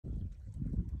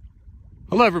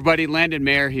Hello everybody, Landon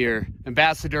here,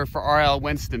 ambassador for RL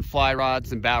Winston fly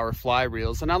rods and Bauer fly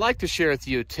reels, and I'd like to share with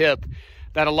you a tip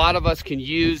that a lot of us can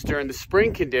use during the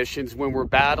spring conditions when we're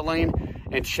battling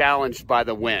and challenged by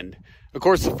the wind. Of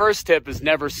course, the first tip is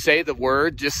never say the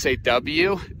word, just say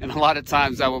W, and a lot of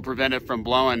times that will prevent it from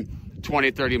blowing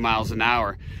 20-30 miles an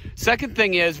hour. Second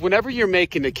thing is, whenever you're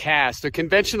making a cast, a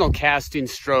conventional casting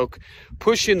stroke,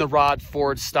 pushing the rod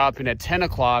forward, stopping at 10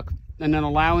 o'clock, and then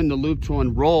allowing the loop to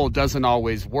unroll doesn't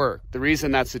always work. The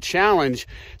reason that's a challenge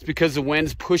is because the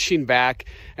wind's pushing back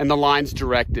and the line's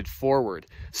directed forward.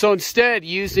 So instead,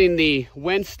 using the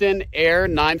Winston Air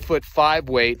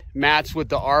 9'5" weight matched with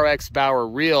the RX Bauer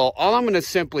reel, all I'm going to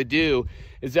simply do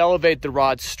is elevate the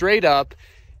rod straight up,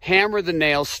 hammer the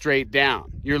nail straight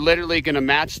down. You're literally going to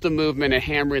match the movement of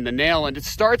hammering the nail, and it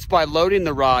starts by loading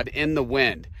the rod in the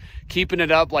wind, keeping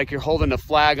it up like you're holding a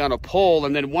flag on a pole,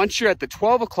 and then once you're at the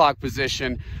 12 o'clock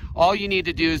position, all you need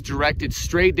to do is direct it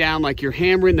straight down like you're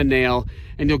hammering the nail,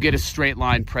 and you'll get a straight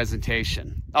line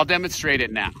presentation. I'll demonstrate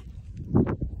it now.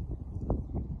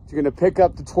 You're going to pick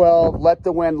up the 12, let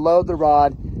the wind load the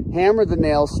rod, hammer the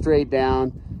nail straight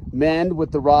down, mend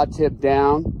with the rod tip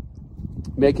down,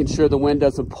 making sure the wind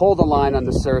doesn't pull the line on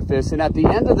the surface, and at the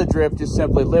end of the drift, just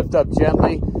simply lift up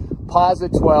gently, pause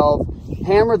at 12,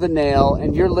 hammer the nail,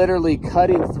 and you're literally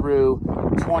cutting through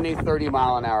 20-30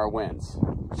 mile an hour winds.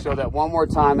 Show that one more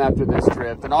time after this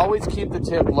drift, and always keep the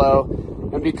tip low.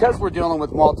 And because we're dealing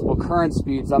with multiple current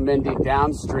speeds, I'm bending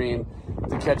downstream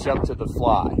to catch up to the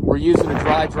fly. We're using a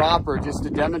dry dropper just to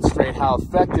demonstrate how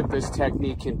effective this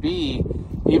technique can be,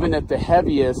 even at the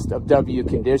heaviest of W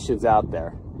conditions out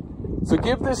there. So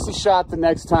give this a shot the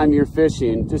next time you're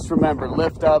fishing. Just remember,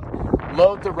 lift up,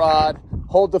 load the rod,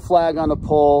 hold the flag on a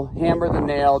pole, hammer the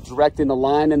nail, directing the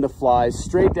line and the flies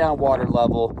straight down water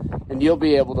level, and you'll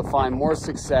be able to find more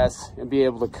success and be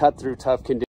able to cut through tough conditions.